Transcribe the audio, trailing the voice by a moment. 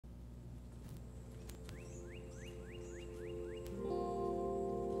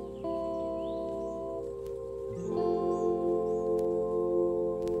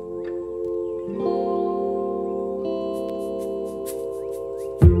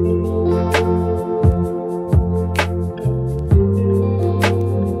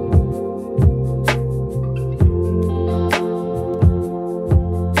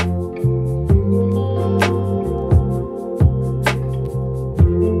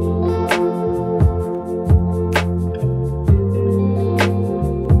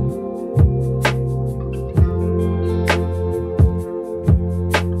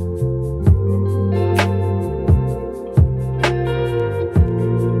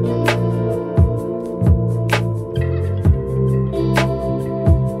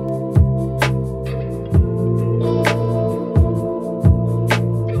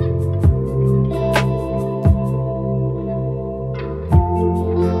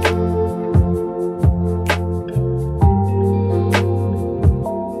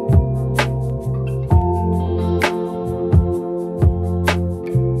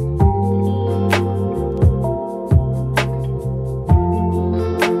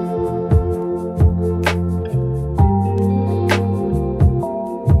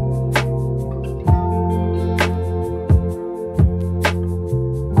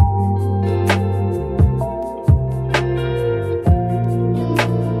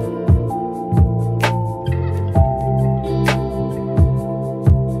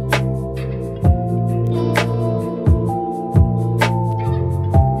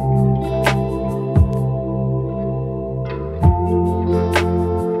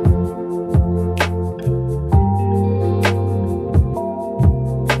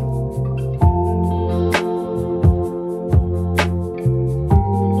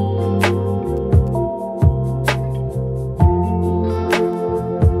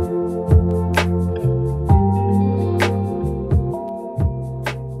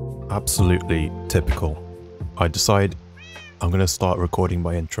absolutely typical. I decide I'm going to start recording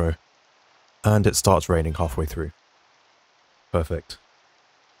my intro, and it starts raining halfway through. Perfect.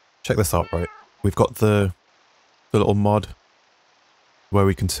 Check this out, right? We've got the little mod where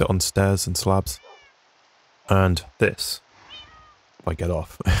we can sit on stairs and slabs. And this, if I get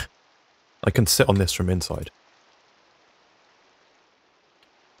off, I can sit on this from inside.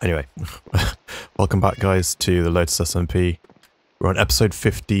 Anyway, welcome back guys to the Lotus SMP. We're on episode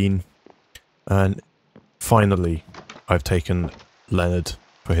 15, and finally I've taken Leonard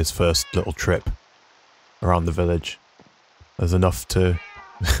for his first little trip around the village. There's enough to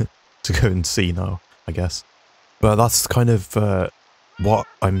to go and see now, I guess. But that's kind of what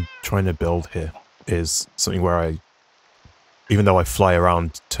I'm trying to build here, is something where even though I fly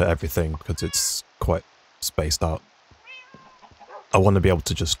around to everything because it's quite spaced out, I want to be able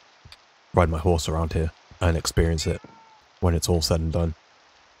to just ride my horse around here and experience it when it's all said and done.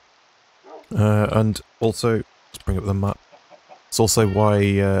 And also, let's bring up the map. It's also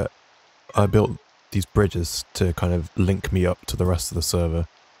why I built these bridges to kind of link me up to the rest of the server.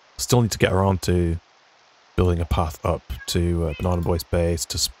 Still need to get around to building a path up to Banana Boy's base,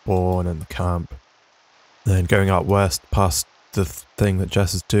 to spawn and the camp. Then going out west past the thing that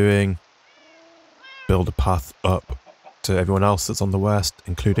Jess is doing. Build a path up to everyone else that's on the west,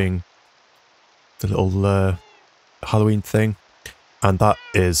 including the little Halloween thing. And that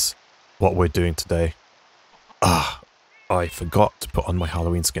is what we're doing today. I forgot to put on my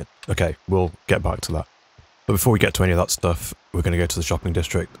Halloween skin. Okay, we'll get back to that. But before we get to any of that stuff, we're going to go to the shopping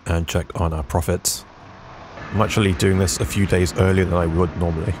district and check on our profits. I'm actually doing this a few days earlier than I would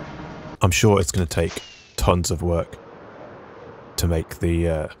normally. I'm sure it's going to take tons of work to make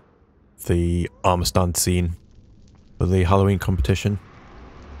the armor stand scene for the Halloween competition.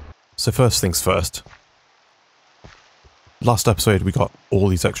 So first things first. Last episode we got all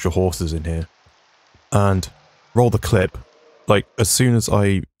these extra horses in here. And roll the clip. Like, as soon as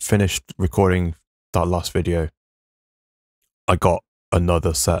I finished recording that last video, I got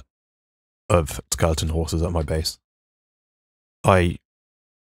another set of skeleton horses at my base. I'm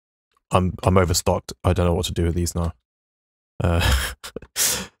overstocked. I don't know what to do with these now.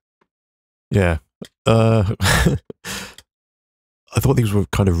 Yeah. I thought these were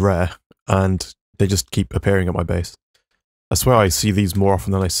kind of rare, and they just keep appearing at my base. I swear I see these more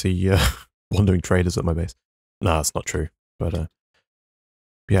often than I see wandering traders at my base. Nah, that's not true. But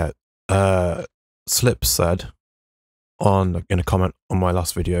yeah, Slip said in a comment on my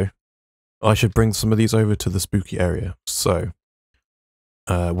last video, I should bring some of these over to the spooky area. So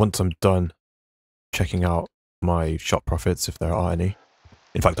once I'm done checking out my shop profits, if there are any.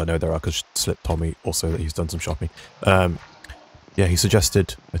 In fact, I know there are, because Slip told me also that he's done some shopping. Yeah, he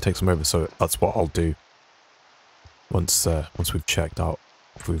suggested I take some over, so that's what I'll do once we've checked out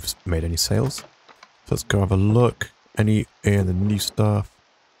if we've made any sales. So let's go have a look. Any in the new stuff?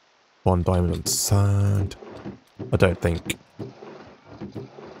 1 diamond on sand. I think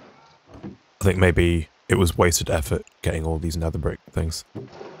maybe it was wasted effort getting all these nether brick things.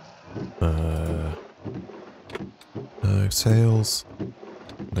 No sales.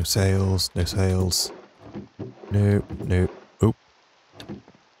 No sales. No sales. No. Oop.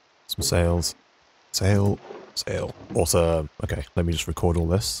 Some sales. Sale. Awesome. Okay, let me just record all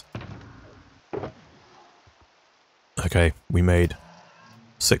this. Okay, we made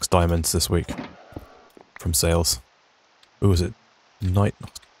 6 diamonds this week from sales. Ooh, is it night?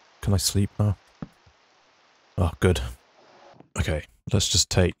 Can I sleep now? Oh, good. Okay, let's just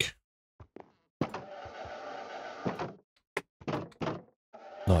take...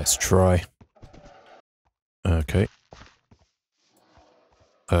 Nice try. Okay.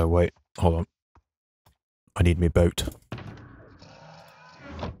 Wait, hold on. I need me boat.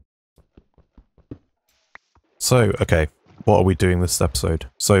 So, okay, what are we doing this episode?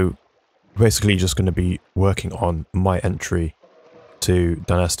 So, basically just going to be working on my entry to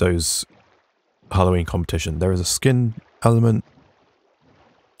Danesto's Halloween competition. There is a skin element.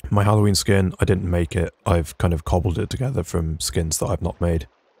 My Halloween skin, I didn't make it. I've kind of cobbled it together from skins that I've not made.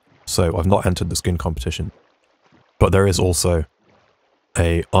 So, I've not entered the skin competition. But there is also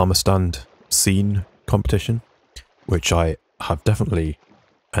a armor stand scene competition, which I have definitely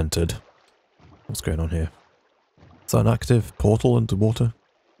entered. What's going on here? Is that an active portal underwater?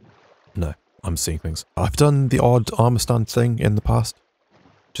 No, I'm seeing things. I've done the odd armor stand thing in the past.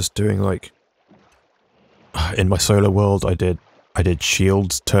 Just doing like... In my solo world, I did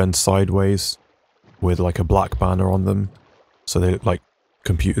shields turned sideways with like a black banner on them. So they look like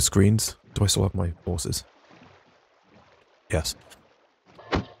computer screens. Do I still have my horses? Yes.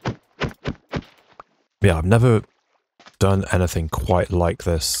 Yeah, I've never done anything quite like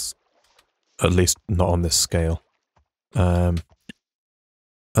this At least not on this scale. And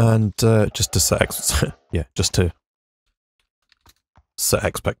just to set yeah, just to set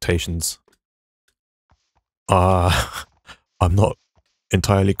expectations. I'm not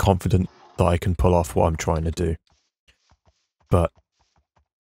entirely confident that I can pull off what I'm trying to do. But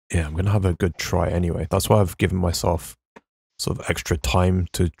yeah, I'm going to have a good try anyway. That's why I've given myself sort of extra time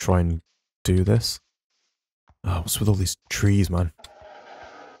to try and do this. What's with all these trees, man?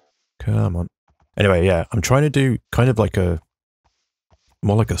 Come on. Anyway, yeah, I'm trying to do kind of like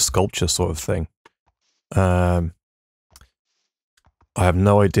more like a sculpture sort of thing. I have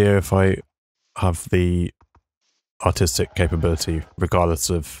no idea if I have the artistic capability, regardless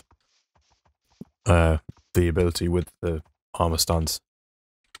of the ability with the armor stands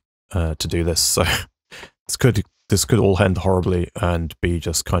to do this. So this could all end horribly and be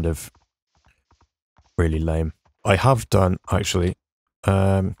just kind of really lame. I have done actually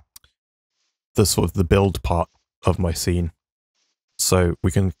the sort of the build part of my scene, so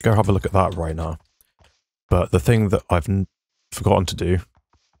we can go have a look at that right now. But the thing that I've forgotten to do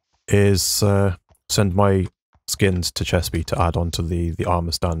is send my skins to Chespy to add on to the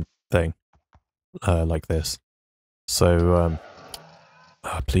armor stand thing, like this. So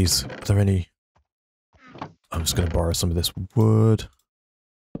please, are there any... I'm just going to borrow some of this wood.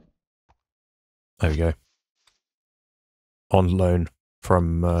 There we go. On loan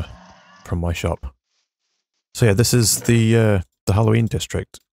from my shop. So yeah, this is the Halloween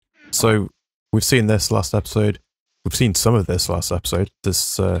district. So we've seen this last episode. We've seen some of this last episode.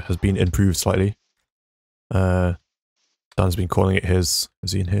 This has been improved slightly. Dan's been calling it his...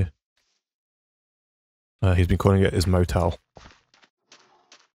 Is he in here? He's been calling it his motel.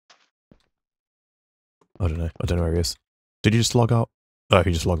 I don't know. I don't know where he is. Did he just log out? Oh,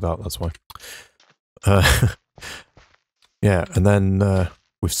 he just logged out, that's why. Yeah, and then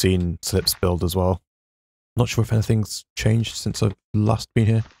we've seen Slip's build as well. Not sure if anything's changed since I've last been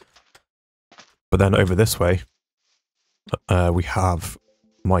here. But then over this way, we have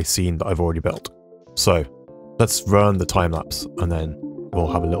my scene that I've already built. So, let's run the time-lapse, and then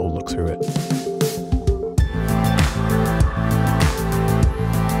we'll have a little look through it.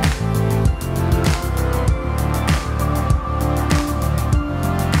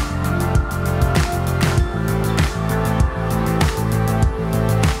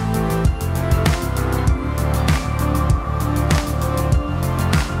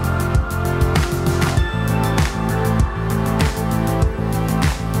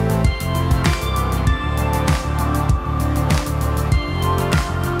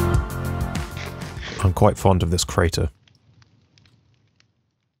 Quite fond of this crater.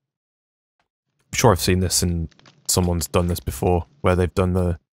 I'm sure I've seen this and someone's done this before, where they've done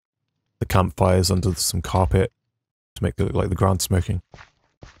the campfires under some carpet to make it look like the ground smoking.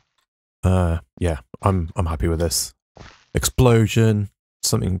 Yeah, I'm happy with this. Explosion,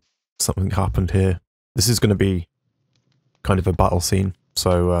 something happened here. This is going to be kind of a battle scene,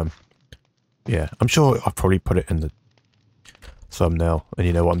 so yeah, I'm sure I've probably put it in the thumbnail and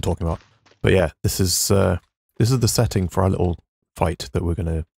you know what I'm talking about. But yeah, this is the setting for our little fight that we're going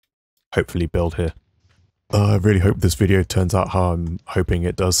to hopefully build here. I really hope this video turns out how I'm hoping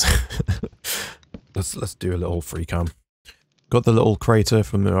it does. Let's do a little free cam. Got the little crater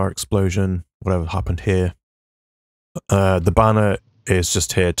from our explosion, whatever happened here. The banner is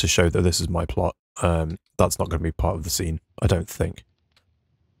just here to show that this is my plot. That's not going to be part of the scene, I don't think.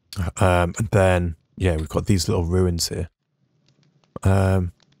 And then, yeah, we've got these little ruins here.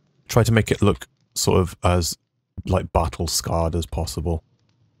 Try to make it look sort of as like battle scarred as possible.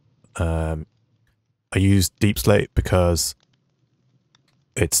 I used deep slate because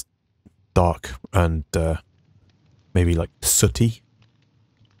it's dark and maybe like sooty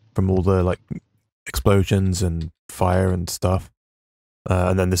from all the like explosions and fire and stuff.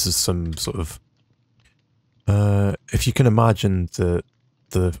 And then this is some sort of if you can imagine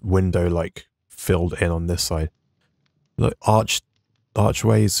the window like filled in on this side, like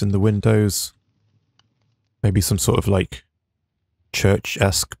archways in the windows, maybe some sort of like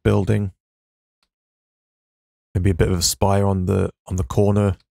church-esque building, maybe a bit of a spire on the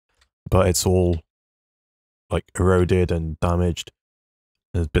corner, but it's all like eroded and damaged.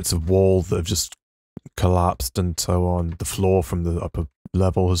 There's bits of wall that have just collapsed and so on. The floor from the upper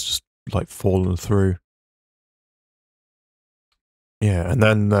level has just like fallen through. Yeah, and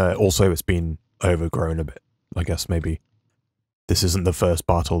then also it's been overgrown a bit. I guess maybe this isn't the first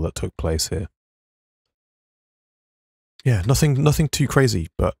battle that took place here. Yeah, nothing too crazy,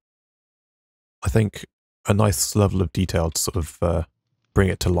 but I think a nice level of detail to sort of bring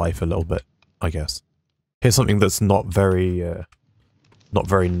it to life a little bit, I guess. Here's something that's not very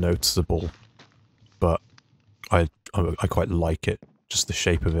noticeable I quite like it, just the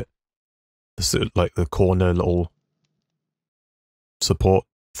shape of it. The sort of, like the corner little support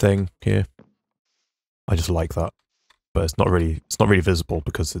thing here. I just like that, but it's not really visible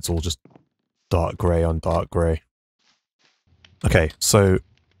because it's all just dark grey on dark grey. Okay, so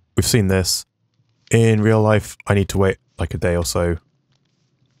we've seen this. In real life, I need to wait like a day or so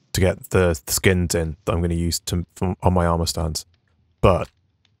to get the skins in that I'm going to use on my armor stands. But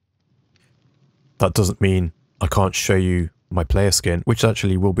that doesn't mean I can't show you my player skin, which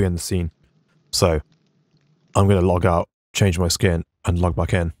actually will be in the scene. So I'm going to log out, change my skin, and log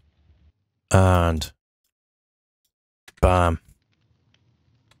back in. And bam.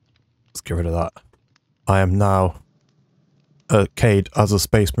 Let's get rid of that. I am now Cade as a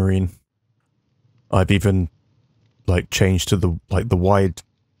Space Marine. I've even like changed to the wide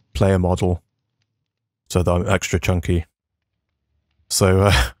player model so that I'm extra chunky. So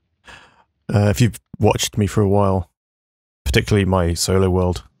if you've watched me for a while, particularly my solo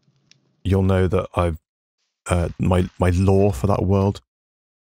world, you'll know that I've my lore for that world,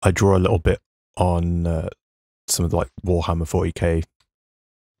 I draw a little bit on some of the like Warhammer 40k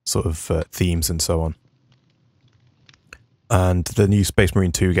sort of themes and so on. And the new Space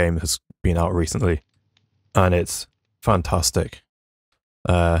Marine 2 game has been out recently, and it's fantastic.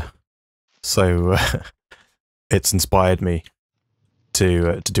 So it's inspired me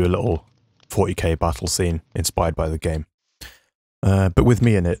to do a little 40k battle scene inspired by the game, but with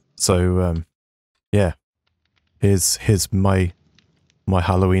me in it. So yeah, here's my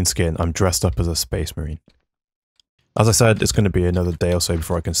Halloween skin. I'm dressed up as a Space Marine. As I said, it's going to be another day or so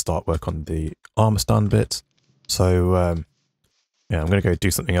before I can start work on the armor stand bits. So yeah, I'm going to go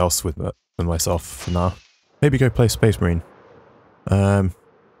do something else with myself for now. Maybe go play Space Marine. But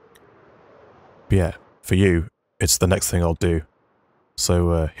yeah, for you, it's the next thing I'll do.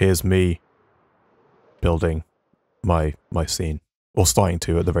 So here's me building my scene, or starting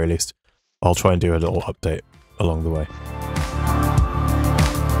to at the very least. I'll try and do a little update along the way.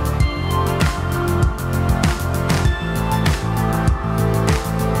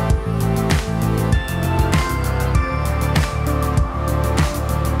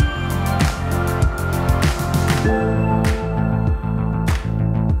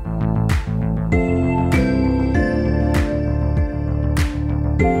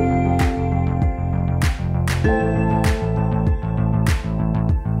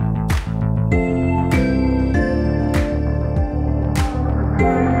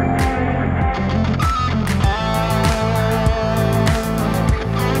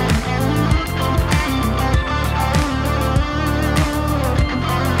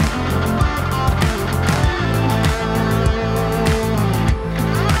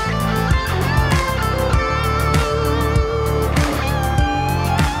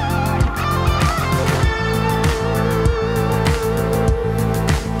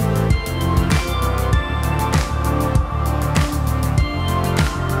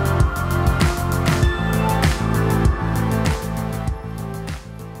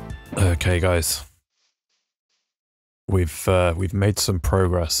 Okay, guys, we've made some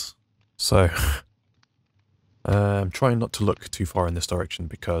progress. So I'm trying not to look too far in this direction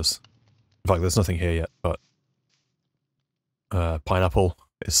because, in fact, there's nothing here yet. But Pineapple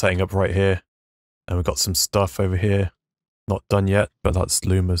is setting up right here, and we've got some stuff over here, not done yet. But that's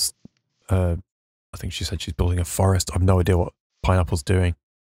Luma's. I think she said she's building a forest. I've no idea what Pineapple's doing.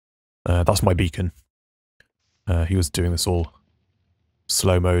 That's my beacon. He was doing this all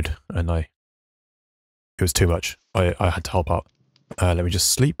slow mode, and it was too much. I had to help out. Let me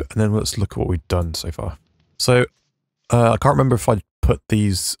just sleep, and then let's look at what we've done so far. So I can't remember if I put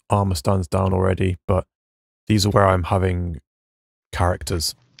these armor stands down already, but these are where I'm having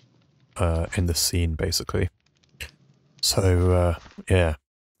characters in the scene, basically. So yeah,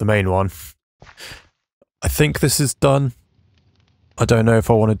 the main one. I think this is done. I don't know if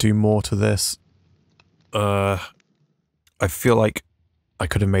I want to do more to this. I feel like I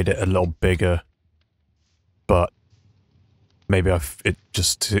could have made it a little bigger, but maybe it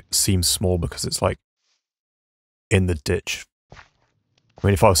just seems small because it's like in the ditch. I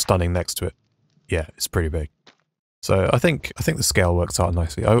mean, if I was standing next to it, yeah, it's pretty big. So I think the scale works out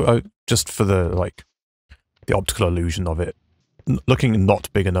nicely. I just for the optical illusion of it looking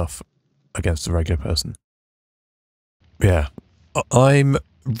not big enough against a regular person. Yeah, I'm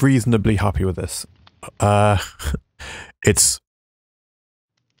reasonably happy with this. It's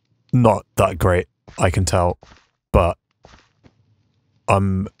not that great, I can tell, but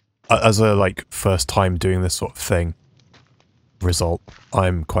as a first time doing this sort of thing result,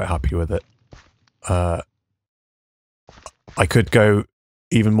 I'm quite happy with it. I could go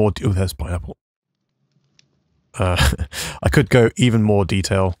even more. Oh, there's Pineapple. I could go even more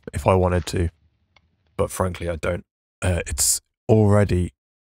detail if I wanted to, but frankly I don't. It's already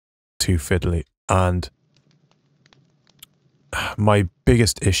too fiddly, and my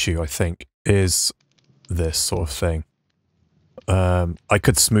biggest issue, I think, is this sort of thing. I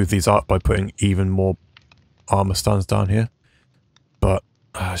could smooth these out by putting even more armor stands down here, but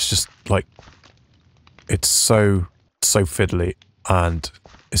it's just like, it's so fiddly, and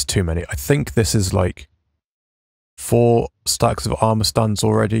it's too many. I think this is like 4 stacks of armor stands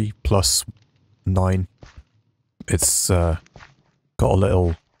already, plus 9. It's got a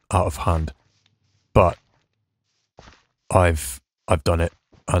little out of hand, but I've done it,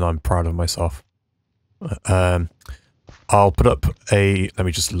 and I'm proud of myself. I'll put up let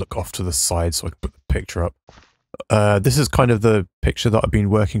me just look off to the side so I can put the picture up. This is kind of the picture that I've been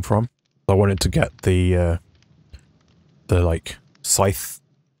working from. I wanted to get the like scythe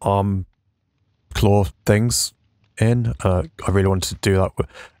arm claw things in. I really wanted to do that.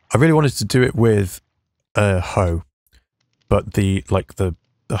 I really wanted to do it with a hoe, but the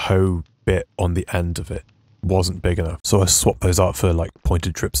hoe bit on the end of it wasn't big enough, so I swapped those out for like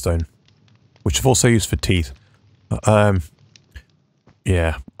pointed dripstone, which I've also used for teeth.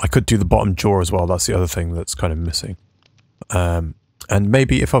 Yeah, I could do the bottom jaw as well. That's the other thing that's kind of missing. And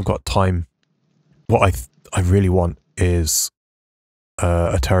maybe if I've got time, what I really want is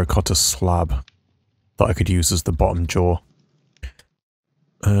a terracotta slab that I could use as the bottom jaw.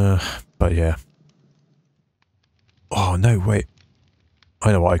 But yeah. Oh no, wait.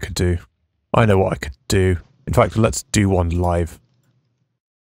 I know what I could do. I know what I could do. In fact, let's do one live.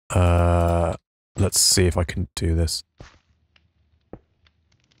 Let's see if I can do this.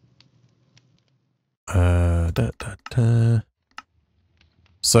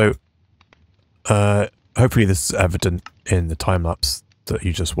 So, hopefully this is evident in the time-lapse that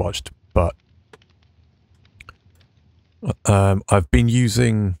you just watched, but I've been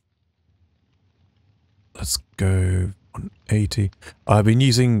using, let's go 180. I've been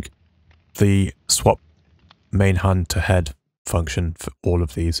using the swap main hand to head function for all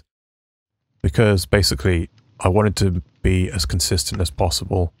of these, because basically I wanted to be as consistent as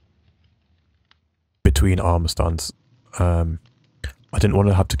possible between armor stands. I didn't want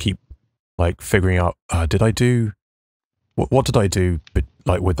to have to keep like figuring out, did I do, what did I do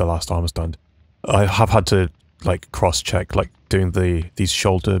like with the last armor stand? I have had to like cross check, like doing these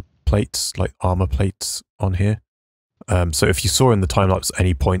shoulder plates, like armor plates on here. So if you saw in the time lapse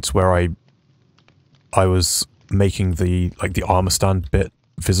any points where I was making the armor stand bit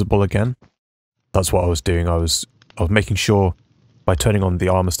visible again, that's what I was doing. I was making sure by turning on the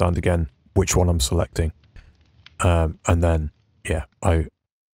armor stand again which one I'm selecting, and then yeah, I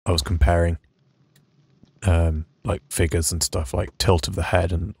was comparing like figures and stuff, like tilt of the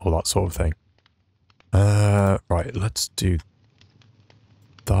head and all that sort of thing. Right, let's do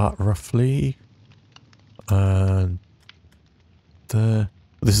that roughly. And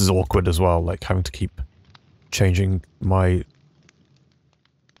this is awkward as well, like having to keep changing my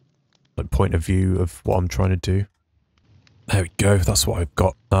like point of view of what I'm trying to do. There we go, that's what I've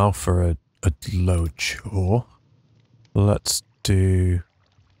got now for a low jaw. Let's do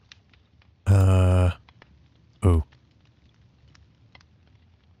oh.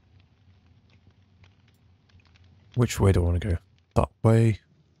 Which way do I want to go? That way.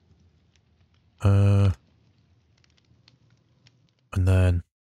 And then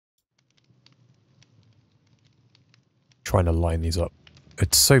trying to line these up.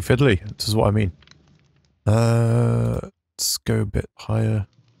 It's so fiddly. This is what I mean. Let's go a bit higher.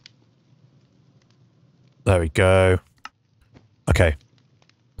 There we go. Okay.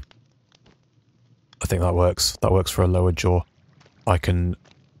 I think that works. That works for a lower jaw. I'm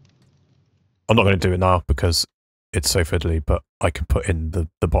not going to do it now because it's so fiddly, but I can put in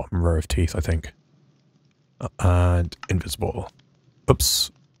the bottom row of teeth, I think. And invisible.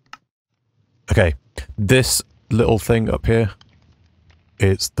 Oops. Okay. This little thing up here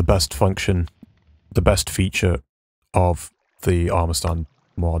is the best function, the best feature of the armor stand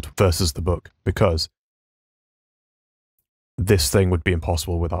mod versus the book, because this thing would be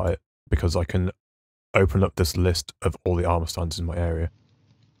impossible without it, because I can open up this list of all the armor stands in my area,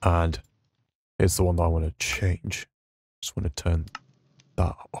 and it's the one that I want to change. Just want to turn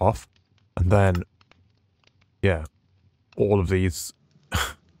that off, and then yeah, all of these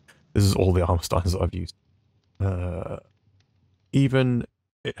this is all the armor stands that I've used. Even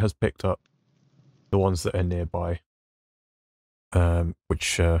it has picked up the ones that are nearby,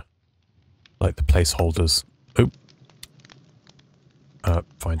 which like the placeholders.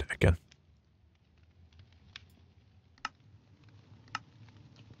 Find it again.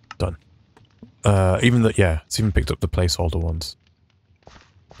 Done. Even that, yeah, it's even picked up the placeholder ones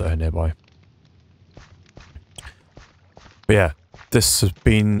that are nearby. But yeah, this has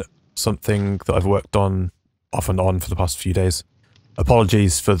been something that I've worked on off and on for the past few days.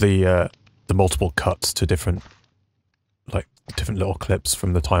 Apologies for the multiple cuts to different little clips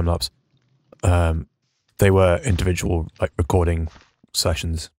from the time lapse. They were individual like recording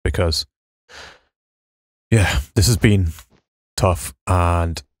sessions because, yeah, this has been tough,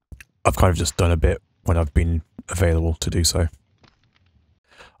 and I've kind of just done a bit when I've been available to do so.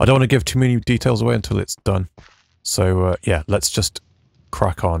 I don't want to give too many details away until it's done. So yeah, let's just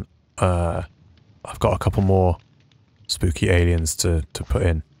crack on. I've got a couple more spooky aliens to put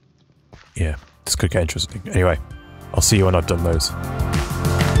in. Yeah, this could get interesting. Anyway, I'll see you when I've done those.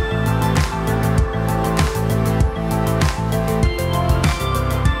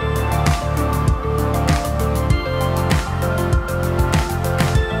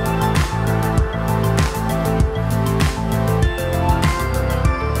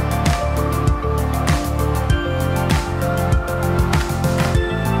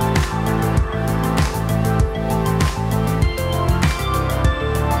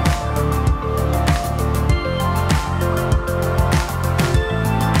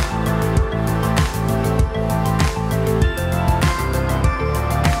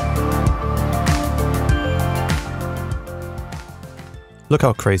 Look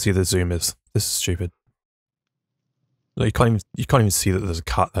how crazy the zoom is. This is stupid. Like, you can't even see that there's a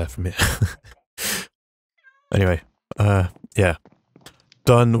cat there from here. Anyway, yeah.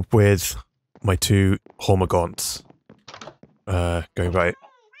 Done with my 2 Hormagaunts. Going right.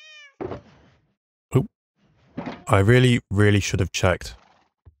 Oh. I really should have checked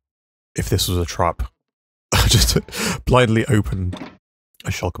if this was a trap. I just blindly opened a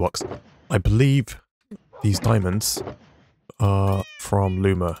shulker box. I believe these diamonds are from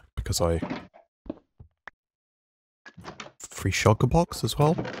Luma, because I... Free shulker box as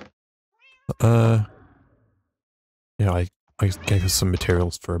well? Yeah, I gave us some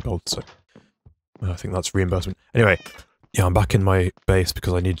materials for a build, so I think that's reimbursement. Anyway, yeah, I'm back in my base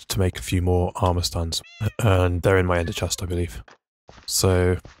because I needed to make a few more armor stands, and they're in my ender chest, I believe.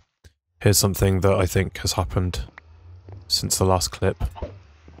 So, here's something that I think has happened since the last clip.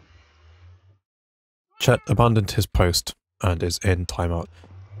 Chet abandoned his post and is in timeout.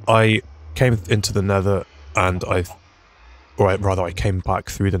 I came into the nether and I came back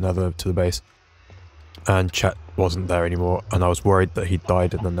through the nether to the base, and Chet wasn't there anymore, and I was worried that he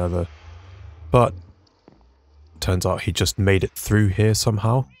died in the nether. But turns out he just made it through here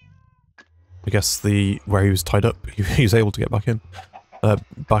somehow. I guess where he was tied up, he was able to get back in.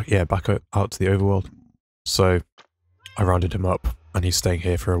 Back out to the overworld. So I rounded him up, and he's staying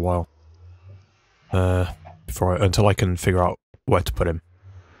here for a while. Until I can figure out where to put him.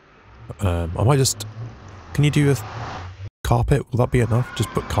 I might just... Can you do a carpet? Will that be enough? Just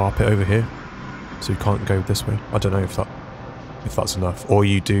put carpet over here, so you can't go this way. I don't know if that's enough. Or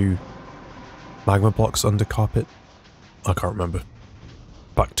you do magma blocks under carpet. I can't remember.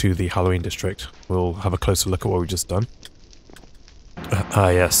 Back to the Halloween district. We'll have a closer look at what we've just done.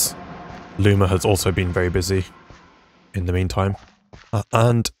 Yes. Luma has also been very busy in the meantime.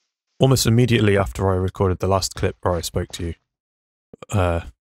 And almost immediately after I recorded the last clip where I spoke to you, I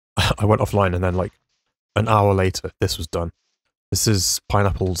went offline, and then like an hour later this was done. This is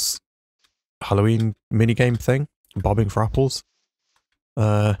Pineapple's Halloween minigame thing, bobbing for apples.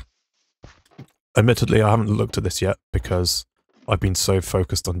 Admittedly, I haven't looked at this yet because I've been so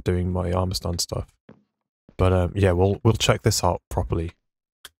focused on doing my armor stand stuff. But yeah, we'll check this out properly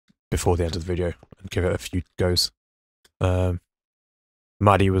before the end of the video and give it a few goes.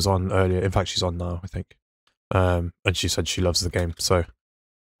 Maddie was on earlier. In fact, she's on now, I think. And she said she loves the game, so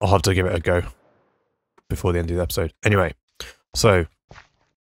I'll have to give it a go before the end of the episode. Anyway, so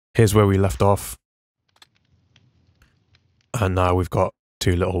here's where we left off. And now we've got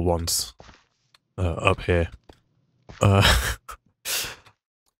 2 little ones up here.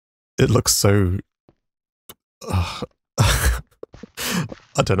 It looks so... I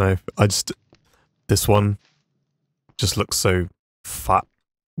don't know. This one just looks so fat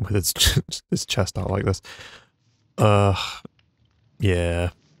with its chest out like this. Yeah.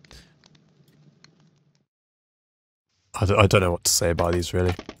 I don't know what to say about these,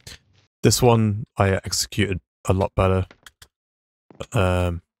 really. This one I executed a lot better.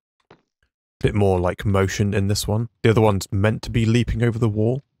 Bit more like motion in this one. The other one's meant to be leaping over the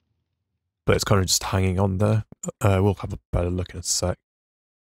wall, but it's kind of just hanging on there. We'll have a better look in a sec.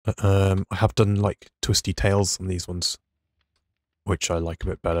 I have done like twisty tails on these ones, which I like a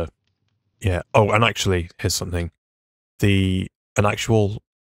bit better. Yeah. Oh, and actually, here's something. An actual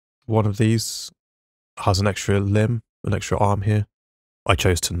one of these has an extra limb, an extra arm here. I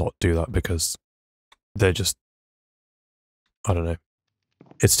chose to not do that because they're just, I don't know.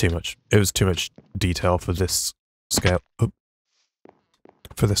 It's too much. It was too much detail for this scale. Oh,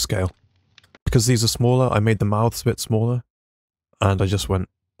 for this scale. Because these are smaller, I made the mouths a bit smaller. And I just went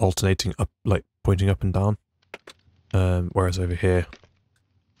alternating up, like pointing up and down. Whereas over here,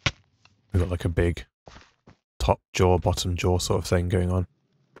 we've got like a big top jaw, bottom jaw sort of thing going on.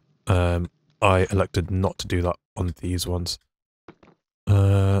 I elected not to do that on these ones.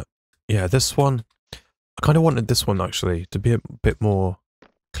 Yeah, this one, I kind of wanted this one actually to be a bit more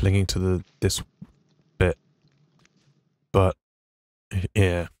clinging to this bit, but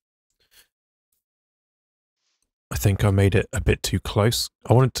yeah, I think I made it a bit too close.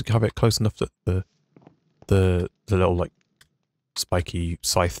 I wanted to have it close enough that the little like spiky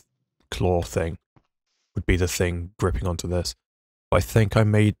scythe claw thing would be the thing gripping onto this. But I think I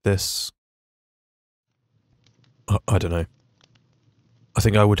made this, I don't know. I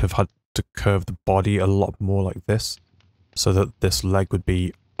think I would have had to curve the body a lot more like this, so that this leg would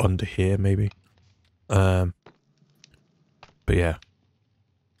be under here, maybe. But yeah,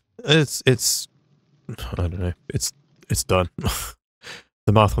 it's I don't know. It's done.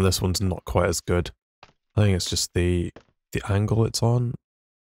 The mouth on this one's not quite as good. I think it's just the angle it's on,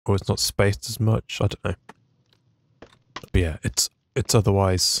 or it's not spaced as much. I don't know. But yeah, it's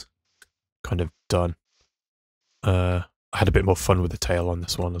otherwise kind of done. I had a bit more fun with the tail on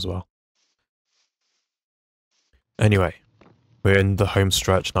this one as well. Anyway, we're in the home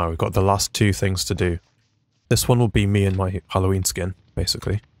stretch now. We've got the last two things to do. This one will be me in my Halloween skin,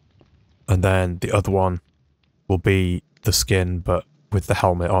 basically. And then the other one will be the skin, but with the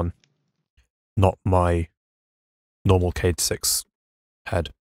helmet on. Not my normal Cade 6 head.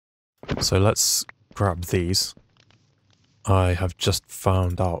 So let's grab these. I have just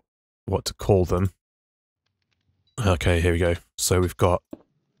found out what to call them. Okay, here we go. So we've got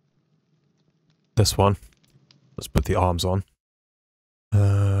this one. Let's put the arms on.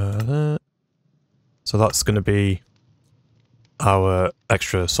 So that's going to be our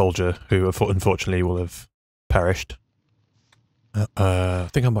extra soldier who unfortunately will have perished. I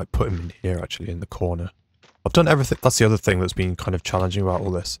think I might put him in here actually, in the corner. I've done everything. That's the other thing that's been kind of challenging about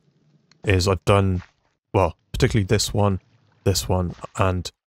all this, is I've done, well, particularly this one,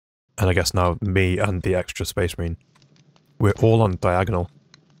 and I guess now me and the extra Space Marine. We're all on diagonal.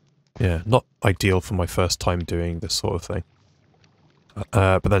 Yeah, not ideal for my first time doing this sort of thing.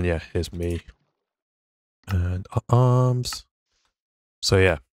 But then yeah, here's me. And our arms. So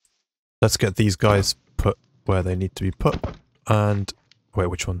yeah, let's get these guys put where they need to be put. And, wait,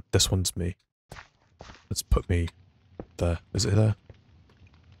 which one? This one's me. Let's put me there. Is it there?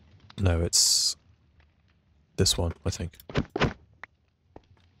 No, it's this one, I think.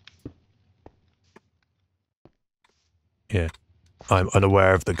 Yeah. I'm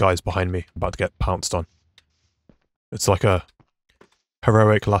unaware of the guys behind me about to get pounced on. It's like a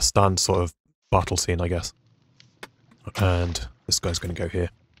heroic last stand sort of battle scene, I guess. And this guy's going to go here.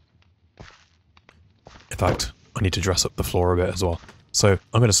 In fact, I need to dress up the floor a bit as well. So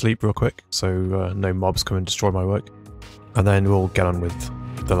I'm going to sleep real quick, so no mobs come and destroy my work. And then we'll get on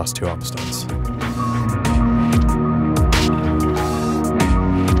with the last two armor stands.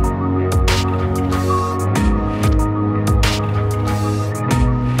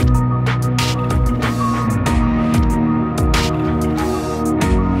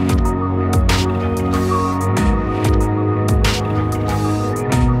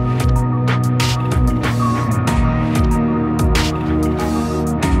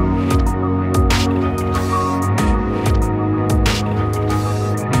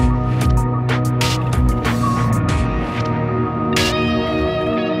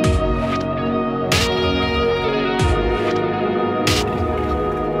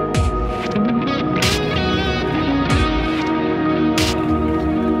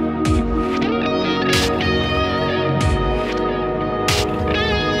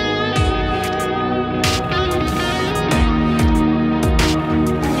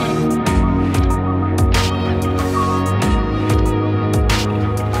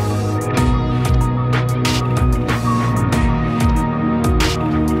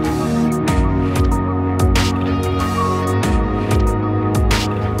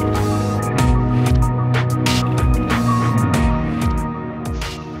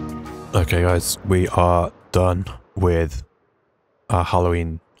 Okay guys, we are done with our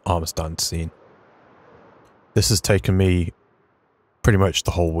Halloween armor stand scene. This has taken me pretty much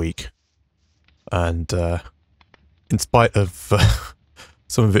the whole week, and in spite of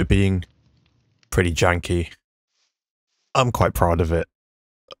some of it being pretty janky, I'm quite proud of it.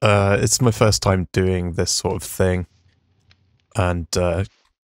 It's my first time doing this sort of thing, and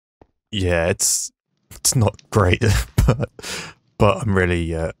yeah, it's not great, but I'm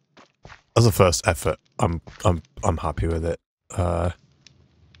really as a first effort, I'm happy with it.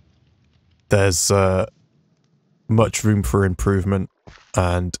 There's much room for improvement,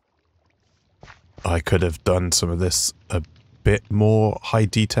 and I could have done some of this a bit more high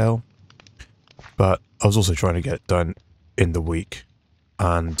detail, but I was also trying to get it done in the week,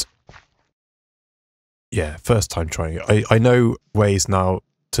 and yeah, first time trying it. I know ways now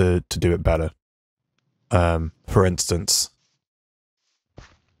to do it better. For instance,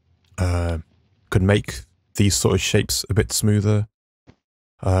 could make these sort of shapes a bit smoother.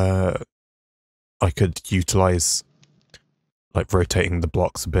 I could utilize like rotating the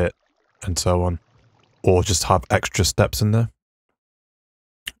blocks a bit and so on, or just have extra steps in there.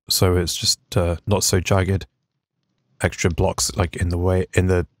 So it's just not so jagged. Extra blocks like in the way,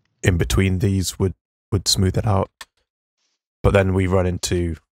 in between these would smooth it out. But then we run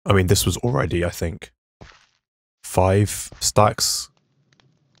into, I mean, this was already, I think, 5 stacks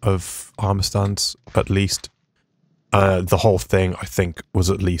of armor stands at least. The whole thing, I think,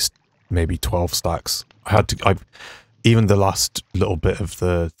 was at least maybe 12 stacks. Even the last little bit of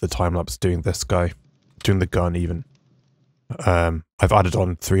the time lapse doing this guy, doing the gun even. I've added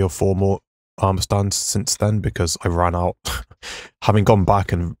on 3 or 4 more armor stands since then because I ran out. Having gone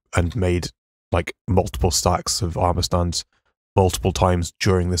back and made like multiple stacks of armor stands multiple times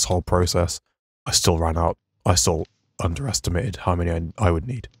during this whole process, I still ran out. I still underestimated how many I would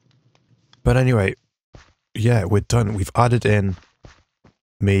need. But anyway, yeah, we're done. We've added in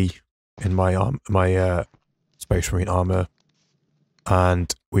me in my Space Marine armor,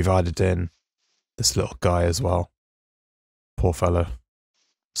 and we've added in this little guy as well. Poor fella.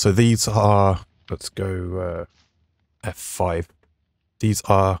 So these are, let's go F5. These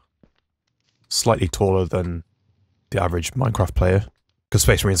are slightly taller than the average Minecraft player, because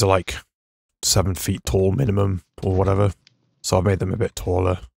Space Marines are like 7 feet tall minimum or whatever. So I've made them a bit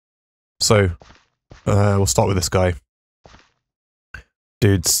taller. So we'll start with this guy.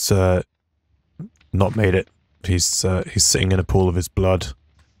 Dude's not made it. He's sitting in a pool of his blood,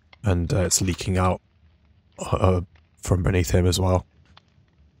 and it's leaking out from beneath him as well.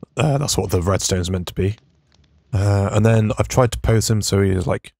 That's what the redstone's meant to be. And then I've tried to pose him so he's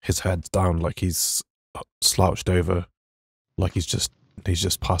like, his head's down, like he's slouched over, like he's just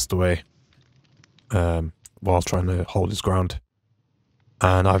passed away, while trying to hold his ground.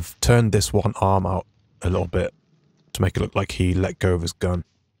 And I've turned this one arm out a little bit to make it look like he let go of his gun.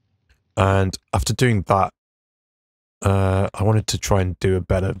 And after doing that, I wanted to try and do a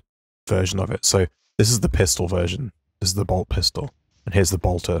better version of it. So this is the pistol version. This is the bolt pistol. And here's the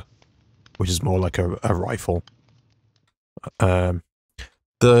bolter, which is more like a rifle.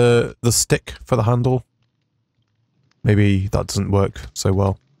 The stick for the handle, maybe that doesn't work so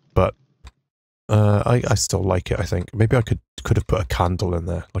well, but I still like it, I think. Maybe I could have put a candle in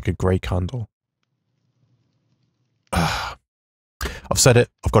there, like a grey candle. I've said it,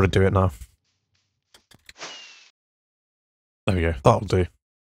 I've got to do it now. There we go, that'll do.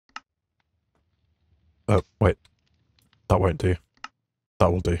 Oh, wait. That won't do.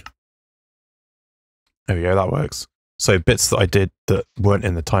 That will do. There we go, that works. So bits that I did that weren't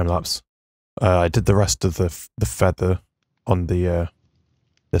in the time-lapse. I did the rest of the feather on the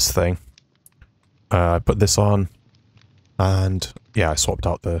this thing. I put this on, and yeah, I swapped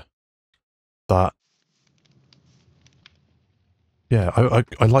out that. Yeah,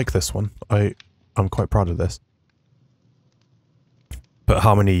 I like this one. I'm quite proud of this. But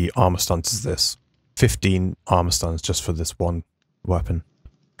how many armor stands is this? 15 armor stands just for this one weapon.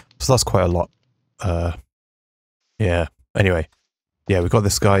 So that's quite a lot. Yeah. Anyway, yeah, we've got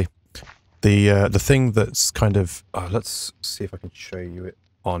this guy. The thing that's kind of let's see if I can show you it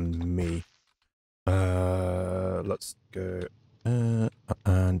on me. Let's go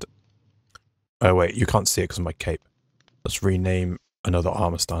and oh wait, you can't see it because of my cape. Let's rename another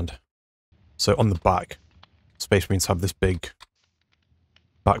armor stand. So on the back, Space Marines have this big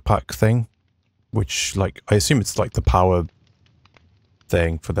backpack thing, which, like, I assume it's like the power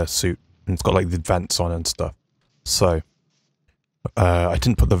thing for their suit, and it's got like the vents on and stuff. So I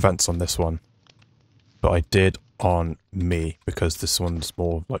didn't put the vents on this one, but I did on me because this one's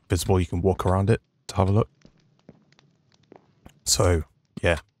more like visible. You can walk around it to have a look. So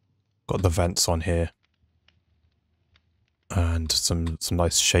yeah, got the vents on here and some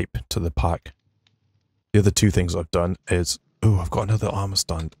nice shape to the pack. The other two things I've done is, oh, I've got another armor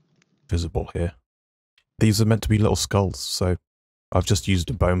stand visible here. These are meant to be little skulls, so I've just used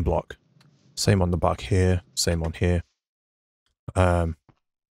a bone block. Same on the back here, same on here.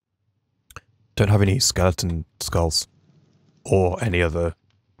 Don't have any skeleton skulls or any other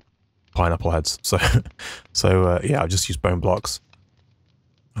pineapple heads. So, yeah, I'll just use bone blocks.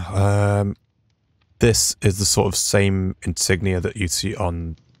 This is the sort of same insignia that you see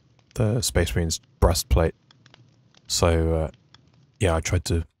on the Space Marine's breastplate. So, yeah, I tried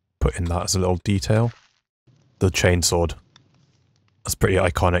to put in that as a little detail. The chainsword. That's pretty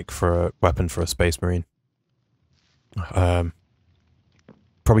iconic for a weapon for a Space Marine.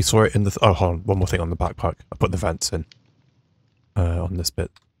 Probably saw it in the... oh, hold on. One more thing on the backpack. I put the vents in. On this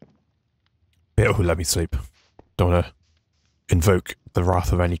bit. Oh, let me sleep. Don't want to invoke the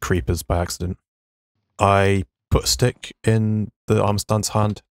wrath of any creepers by accident. I put a stick in the armor stand's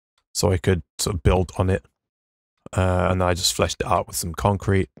hand so I could sort of build on it. And then I just fleshed it out with some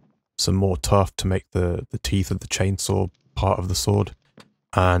concrete, some more tuff to make the teeth of the chainsaw part of the sword.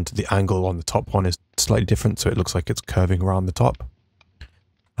 And the angle on the top one is slightly different, so it looks like it's curving around the top.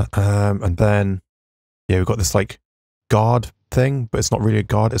 And then, yeah, we've got this like guard thing, but it's not really a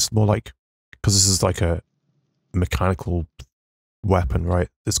guard, it's more like, because this is like a mechanical weapon, right?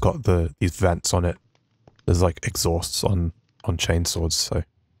 It's got these vents on it. There's like exhausts on chainswords, so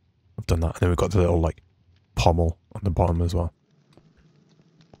I've done that. And then we've got the little like pommel on the bottom as well.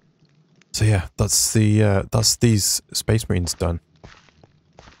 So yeah, that's these Space Marines done.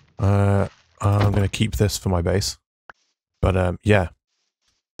 I'm gonna keep this for my base. But yeah,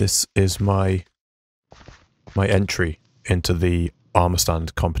 this is my entry into the armor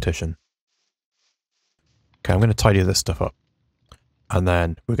stand competition. Okay, I'm gonna tidy this stuff up. And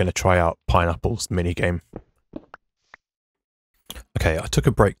then we're gonna try out Pineapple's minigame. Okay, I took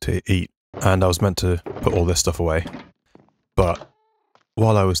a break to eat, and I was meant to put all this stuff away. But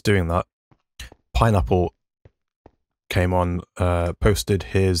while I was doing that, Pineapple came on, posted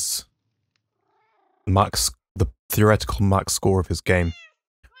his the theoretical max score of his game,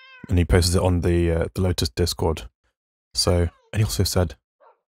 and he posted it on the Lotus Discord. So, and he also said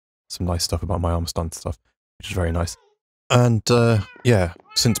some nice stuff about my armor stand stuff, which is very nice. And yeah,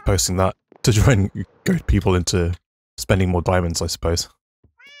 since posting that, to try and goad people into spending more diamonds, I suppose.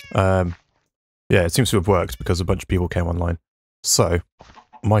 Yeah, it seems to have worked because a bunch of people came online. So,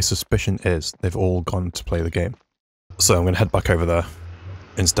 my suspicion is they've all gone to play the game. So I'm going to head back over there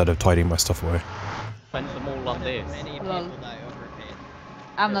instead of tidying my stuff away. Spend them all on this.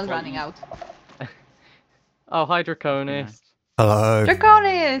 I'm not running out. Oh, hi Drhakonis. Hello.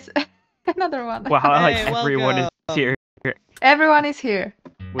 Drhakonis! Another one. Wow, Hey, everyone is here. Everyone is here.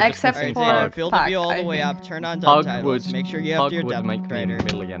 We're Except just for missing Fill Pac, the view all I the way think. up, turn on Pug subtitles, would- make sure you have Pug your would depth make me a writer.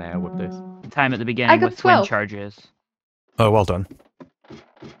 millionaire with this. Time at the I beginning got with twin 12. charges. Oh, well done.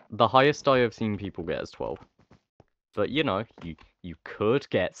 The highest I have seen people get is 12. But you know, you could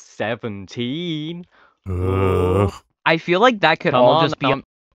get 17. I feel like that could Come all on, just be a I'm-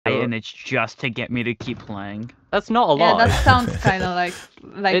 lie, and it's just to get me to keep playing. That's not a Yeah, lie. that sounds kind of like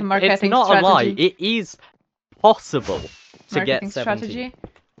marketing it's not strategy. a lie. It is possible to Marketing get 17. strategy.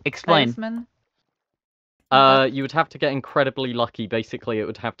 Explain. Salesman. You would have to get incredibly lucky. Basically, it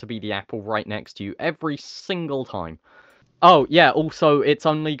would have to be the apple right next to you every single time. Oh, yeah, also, it's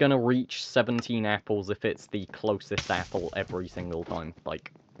only gonna reach 17 apples if it's the closest apple every single time.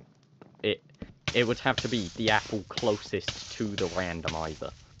 Like, it would have to be the apple closest to the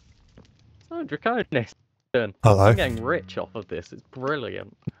randomizer. So, Drhakonis, Hello. I'm getting rich off of this. It's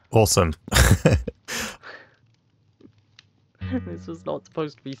brilliant. Awesome. This was not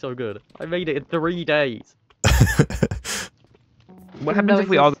supposed to be so good. I made it in 3 days. What Even happens though if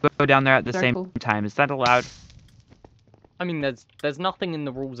we it's all a go down there at the circle. same time? Is that allowed? I mean, there's nothing in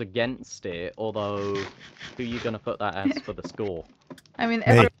the rules against it, although who are you gonna put that as for the score? I mean,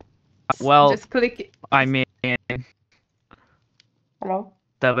 Hey. Well, just click. I mean, Hello.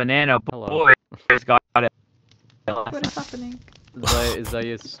 the banana Hello. boy has got it. What is happening? Zay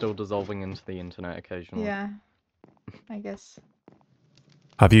is still dissolving into the internet occasionally. Yeah. I guess.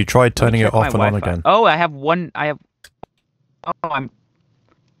 Have you tried turning it Check my off and on Wi-Fi. again? Oh, I have one. Oh, I'm.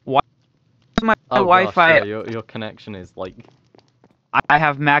 Why? My Oh Wi-Fi. gosh, yeah, your connection is like... I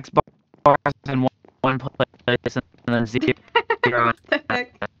have max bars in one place and then zero. What the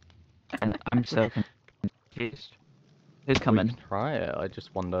heck? And I'm so confused. Who's We coming? can try it. I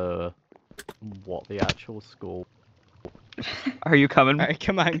just wonder what the actual score... Are you coming? Alright,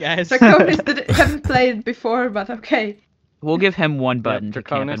 come on, guys. Drhakonis haven't played before, but okay. We'll give him one Yep, button to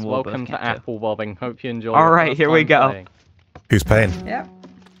camp Drhakonis, and we'll welcome both to camp too. Apple Bobbing. Hope you enjoy All your right, first here we time go. playing. Who's paying? Yeah.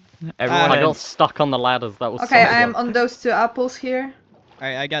 Everyone I in. got stuck on the ladders. That was Okay, so I'm fun. on those 2 apples here.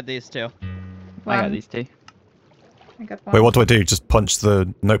 Alright, I got these two. I got One. these two. I got one. Wait, what do I do? Just punch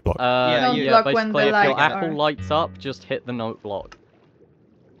the note block? Yeah, Note you- block when basically, the if your lights apple are- lights up, just hit the note block.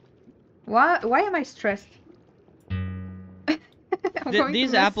 Why am I stressed? I'm going to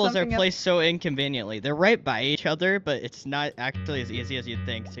These mess apples are something up. placed so inconveniently. They're right by each other, but it's not actually as easy as you'd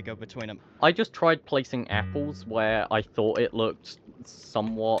think to go between them. I just tried placing apples where I thought it looked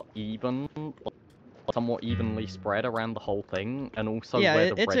somewhat evenly spread around the whole thing, and also Yeah,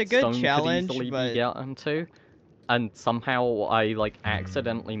 where the it's a good redstone challenge, could easily but- be gotten to. And somehow I like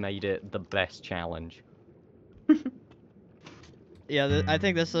accidentally made it the best challenge. Yeah, I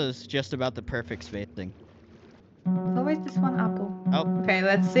think this is just about the perfect spacing. There's always this one apple. Oh. Okay,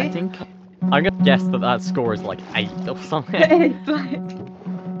 let's see. I think I'm gonna guess that score is like 8 or something.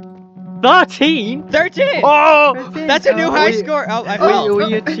 13! 13! Oh! 13. That's a new Oh. high we- score! Oh, I Oh. fell.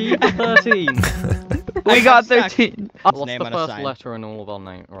 We achieved the 13! We I'm got stuck. 13. What's name the on a first sign. letter in all of our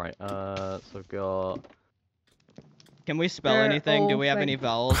name? Right, so we've got... Can we spell They're anything? Do all we have like- any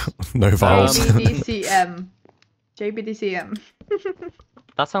vowels? No vowels. JBDCM. JBDCM.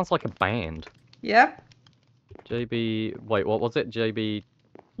 That sounds like a band. Yep. JB... Wait, what was it? JB...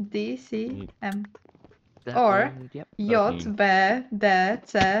 DCM. Or Yep. J, B, D,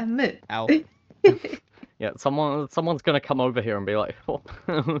 C, M. Ow. Yeah, someone's gonna come over here and be like, who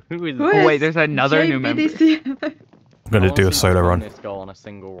is Who this? Oh wait, there's another new member. JBDCM. I'm going to do a solo run. Go on a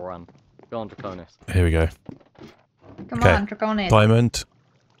single run. Go on, Drhakonis. Here we go. Come Okay. on, Drhakonis. Diamond.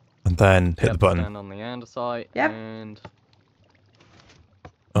 And then hit Yep, the button. Stand on the andesite. Yep. And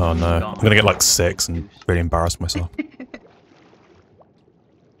Oh no. I'm going to get like 6 and really embarrass myself.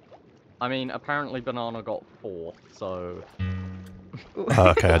 I mean, apparently Banana got 4, so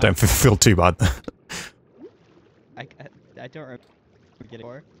Okay, I don't feel too bad. I don't remember getting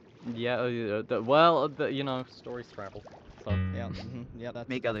more. yeah. You know, stories travel. So Yeah, yeah, that's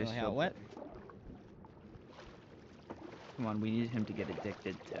Make others definitely how feel it went. Come on, we need him to get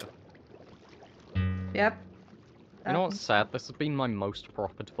addicted to. Yep. you know what's sad? This has been my most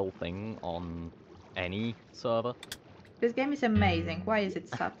profitable thing on any server. This game is amazing. Why is it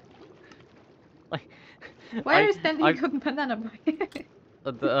sad? Like, Why are you standing I- on banana boy?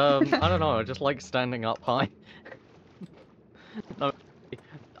 I don't know. I just like standing up high. No,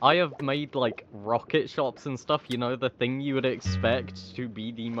 I have made like rocket shops and stuff. You know, the thing you would expect to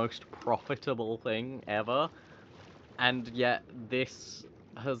be the most profitable thing ever, and yet this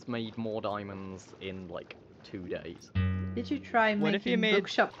has made more diamonds in like 2 days. Did you try What if you making made-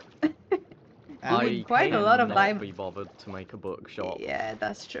 bookshop? I need quite a lot of cannot diamonds. be bothered to make a bookshop. Yeah,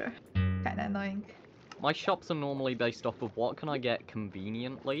 that's true. Kinda annoying. My shops are normally based off of what can I get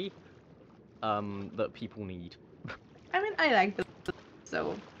conveniently, that people need. I mean, I like the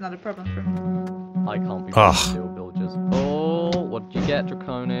so not a problem for me. I can't be Ah. bothered to deal with villagers. Oh, what did you get,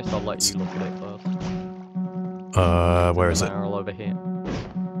 Drhakonis? I'll let you look at it first. Where is it? Barrel over here.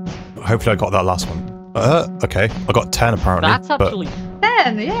 Hopefully I got that last one. Okay. I got 10 apparently. That's but actually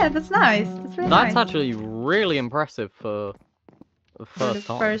 10! Yeah, that's nice. That's really that's nice. actually really impressive for the For the first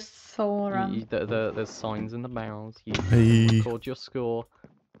time. first soul run. There's signs in the barrels. You Hey. record your score.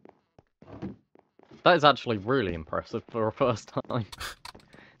 That is actually really impressive for a first time.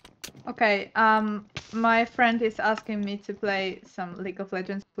 Okay, my friend is asking me to play some League of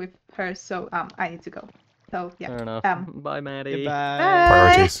Legends with her, so I need to go. So yeah. Fair enough. Bye, Maddie. Goodbye. Bye.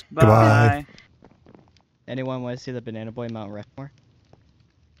 Priorities. Goodbye. Bye. Anyone want to see the Banana Boy Mount Rushmore?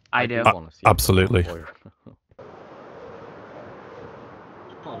 I do. wanna see Absolutely. the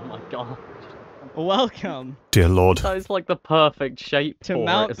Oh my god. Welcome Dear Lord. That is like the perfect shape to for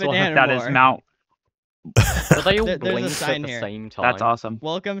Mount it as well. Banana That is Mount. But they all There's a blink sign at the here. same time. That's awesome.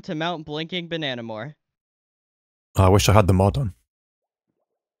 Welcome to Mount Blinking Bananamore. I wish I had the mod on.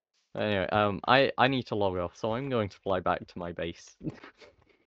 Anyway, I need to log off, so I'm going to fly back to my base.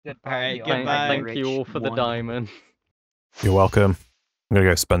 Alright, Thank, goodbye. thank you all for the diamond. You're welcome. I'm gonna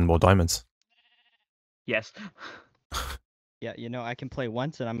go spend more diamonds. Yes. Yeah, you know, I can play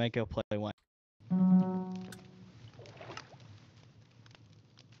once and I'm gonna go play one.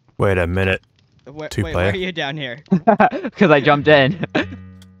 Wait a minute. Wait, Two-player. why are you down here? Because I jumped in.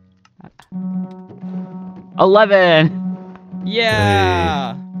 11.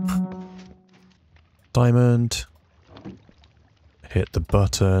 Yeah! Diamond. Hit the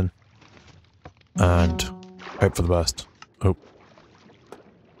button. And hope for the best. Oh.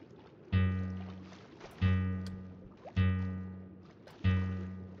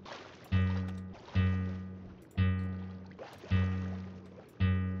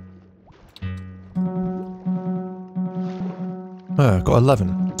 Oh, got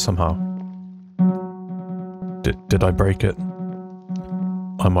 11 somehow. Did I break it?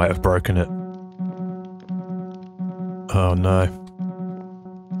 I might have broken it. Oh no.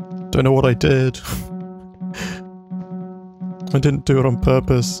 Don't know what I did. I didn't do it on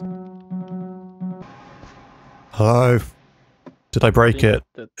purpose. Hello? Did I break it?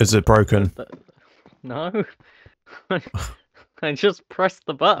 Is it broken? No. I just pressed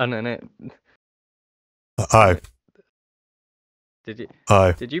the button and it... Oh. Did you...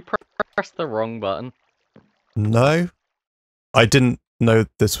 Oh. Did you press the wrong button? No? I didn't know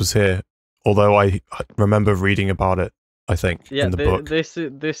this was here, although I remember reading about it, I think, Yeah, in the book. This is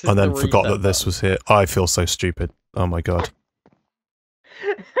and then the forgot that reset this button. was here. I feel so stupid. Oh my god.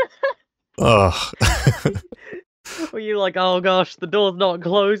 Ugh. Were you like, oh gosh, the door's not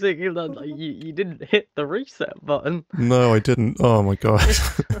closing? You didn't hit the reset button. No, I didn't. Oh my god.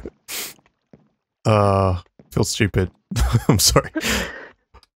 Feel stupid. I'm sorry.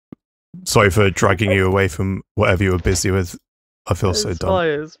 Sorry for dragging you away from whatever you were busy with. I feel so dumb.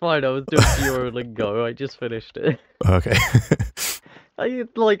 It's fine. I was doing Duolingo. I just finished it. Okay.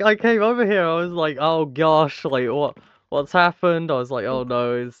 I came over here. I was like, oh gosh, like what's happened? I was like, oh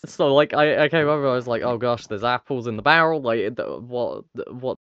no. So like I came over. I was like, oh gosh, there's apples in the barrel. Like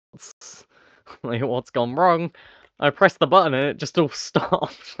what's gone wrong? I pressed the button and it just all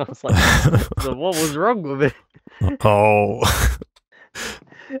stopped. I was like, what was wrong with it? Oh.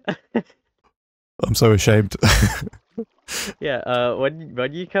 I'm so ashamed. Yeah,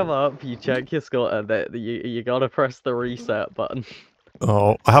 when you come up, you check your score, and you gotta press the reset button.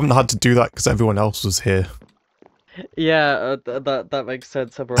 Oh, I haven't had to do that because everyone else was here. Yeah, that makes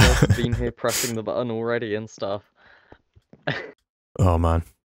sense. Everyone else has been here pressing the button already and stuff. Oh man.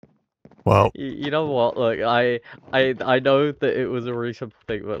 Well, You know what? Look, I know that it was a really simple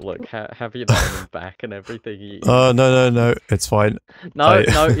thing, but look, have your diamond back and everything. no, it's fine. No,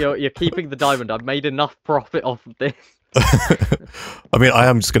 you're keeping the diamond. I've made enough profit off of this. I mean, I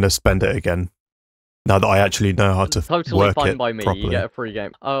am just going to spend it again. Now that I actually know how to Totally work fine it by me. properly. You get a free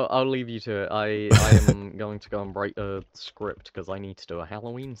game. I'll leave you to it. I am going to go and write a script because I need to do a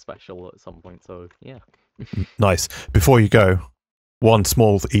Halloween special at some point. So yeah. Nice. Before you go, one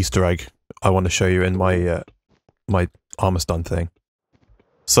small Easter egg I want to show you in my my armor stun thing.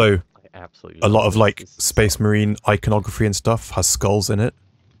 So Absolutely. a lot of like This is Space Marine iconography and stuff has skulls in it,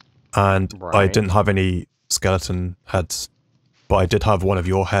 and I Right. didn't have any skeleton heads, but I did have one of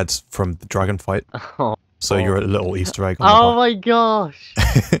your heads from the dragon fight. Oh, So you're a little Easter egg oh on my gosh!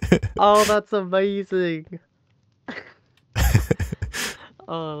 the back. Oh, that's amazing!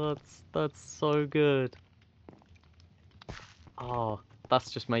 Oh, that's so good. Oh, that's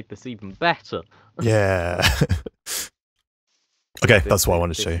just made this even better. Yeah. Okay, This that's what I is-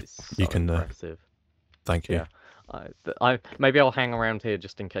 wanted to show you. this is You so can, impressive. Thank you. Yeah. I maybe I'll hang around here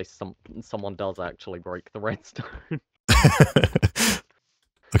just in case someone does actually break the redstone.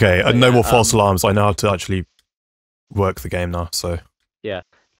 Okay, But no yeah, more false alarms. I know how to actually work the game now, so... Yeah.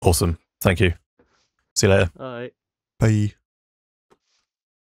 Awesome. Thank you. See you later. Alright. Bye.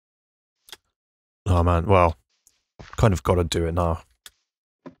 Oh man, well, kind of gotta do it now.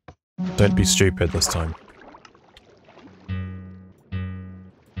 Don't be stupid this time.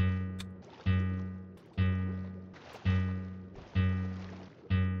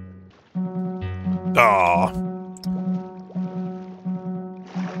 Ah.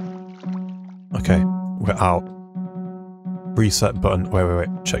 Okay, we're out. Reset button. Wait.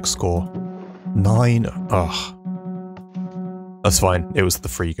 Check score. 9. Ugh. That's fine. It was the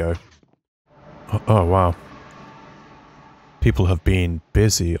free go. Oh, wow. People have been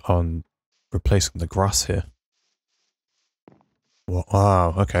busy on replacing the grass here.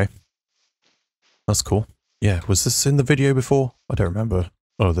 Wow, okay. That's cool. Yeah, was this in the video before? I don't remember.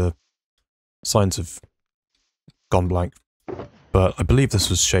 Oh, the signs have gone blank. But I believe this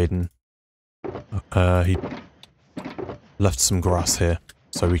was Shaden. He left some grass here,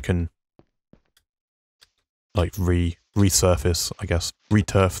 so we can like resurface, I guess,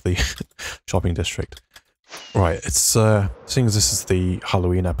 returf the shopping district. Right, it's seeing as this is the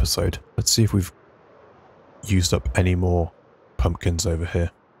Halloween episode, let's see if we've used up any more pumpkins over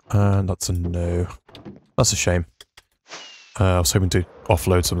here. And that's a no. That's a shame. I was hoping to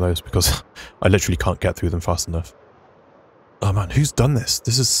offload some of those because I literally can't get through them fast enough. Oh man, who's done this?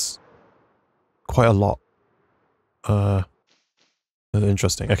 This is quite a lot.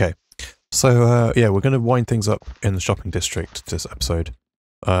 Interesting. Okay. So, yeah, we're going to wind things up in the shopping district this episode.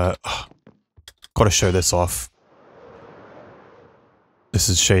 Gotta show this off. This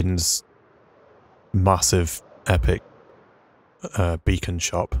is Shaden's massive, epic beacon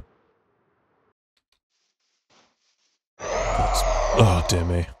shop. Oh, dear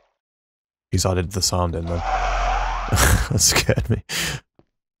me. He's added the sound in then. That scared me.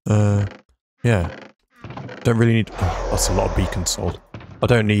 Yeah. Don't really need... Oh, that's a lot of beacons sold. I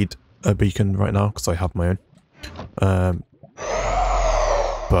don't need a beacon right now because I have my own.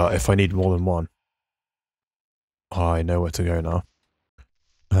 But if I need more than one, I know where to go now.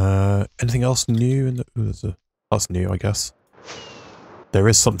 Anything else new? That's new, I guess. There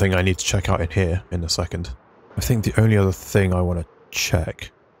is something I need to check out in here in a second. I think the only other thing I want to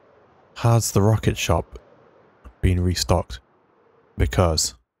check... Has the rocket shop been restocked?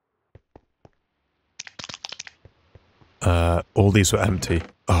 Because... all these were empty.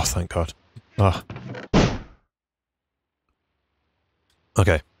 Oh, thank God. Ah.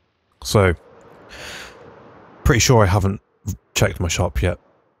 Okay. So... Pretty sure I haven't checked my shop yet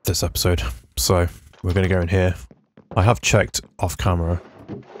this episode. So, we're going to go in here. I have checked off camera.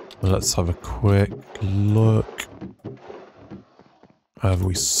 Let's have a quick look. Have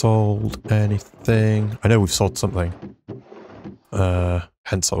we sold anything? I know we've sold something.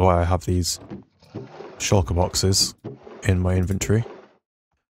 Hence why I have these shulker boxes in my inventory.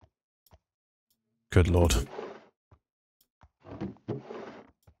 Good lord.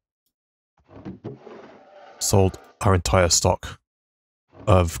 Sold our entire stock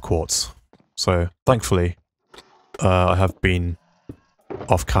of quartz. So, thankfully, I have been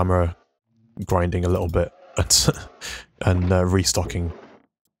off camera grinding a little bit and restocking.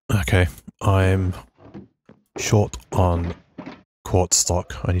 Okay, I'm short on quartz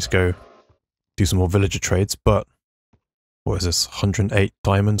stock. I need to go do some more villager trades, but what is this? 108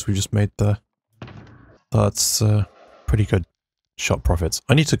 diamonds we just made there. That's pretty good shop profits.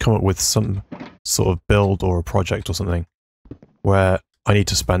 I need to come up with some sort of build or a project or something where I need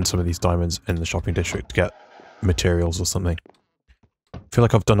to spend some of these diamonds in the shopping district to get materials or something. I feel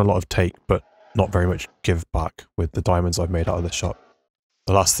like I've done a lot of take, but not very much give back with the diamonds I've made out of this shop.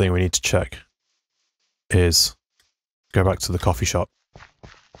 The last thing we need to check is go back to the coffee shop.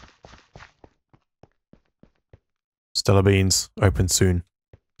 Stellar Beans, open soon.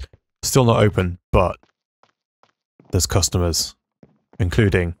 Still not open, but there's customers,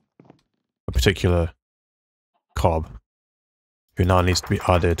 including a particular cob, who now needs to be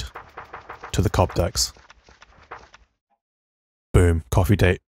added to the cob decks. Boom, coffee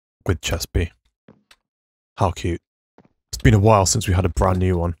date with Chesby. How cute. It's been a while since we had a brand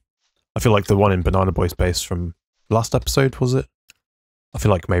new one. I feel like the one in Banana Boy's base from last episode, was it? I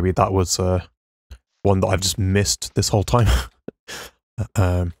feel like maybe that was one that I've just missed this whole time.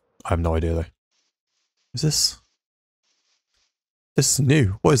 I have no idea though. Is this... This is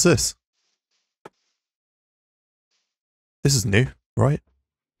new. What is this? This is new, right?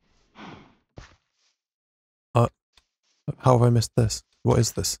 How have I missed this? What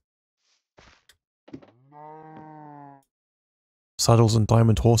is this? Saddles and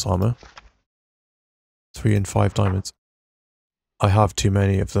diamond horse armor. 3 and 5 diamonds. I have too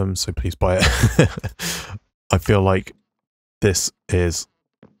many of them, so please buy it. I feel like this is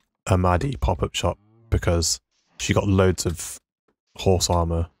a Maddie pop-up shop because she got loads of horse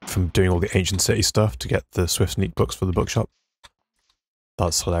armor from doing all the ancient city stuff to get the Swift Sneak books for the bookshop.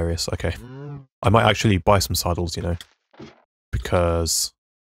 That's hilarious. Okay. I might actually buy some saddles, you know, because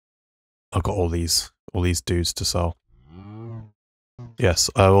I've got all these dudes to sell. Yes,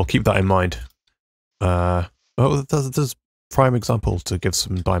 we'll keep that in mind. Oh, there's prime example to give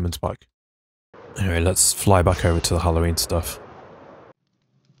some diamonds back. Anyway, let's fly back over to the Halloween stuff.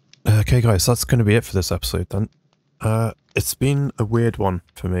 Okay guys, that's going to be it for this episode then. It's been a weird one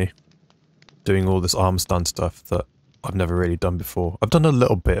for me, doing all this arm stand stuff that I've never really done before. I've done a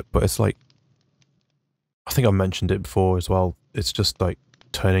little bit, but it's like, I think I mentioned it before as well, it's just like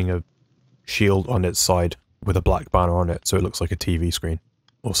turning a shield on its side with a black banner on it so it looks like a TV screen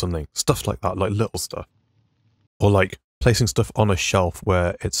or something. Stuff like that, like little stuff. Or like placing stuff on a shelf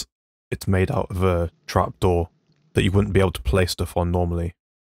where it's made out of a trapdoor that you wouldn't be able to place stuff on normally.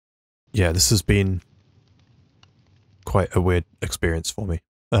 Yeah, this has been quite a weird experience for me.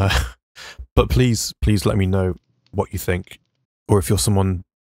 But please let me know what you think, or if you're someone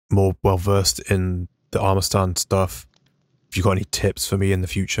more well versed in the armor stand stuff, if you've got any tips for me in the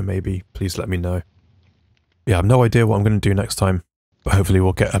future, maybe please let me know. Yeah, I have no idea what I'm going to do next time, but hopefully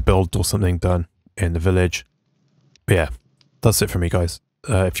we'll get a build or something done in the village. But yeah, that's it for me guys.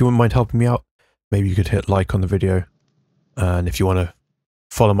 If you wouldn't mind helping me out, maybe you could hit like on the video, and if you want to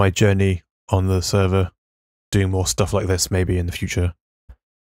follow my journey on the server, doing more stuff like this maybe in the future,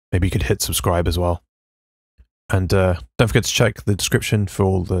 maybe you could hit subscribe as well. And don't forget to check the description for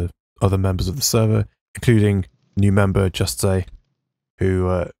all the other members of the server, including new member Just Say,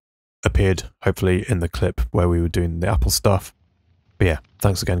 who appeared hopefully in the clip where we were doing the apple stuff. But yeah,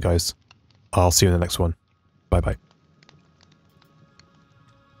 thanks again guys. I'll see you in the next one. Bye bye.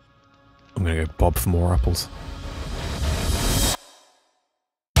 I'm gonna go bob for more apples.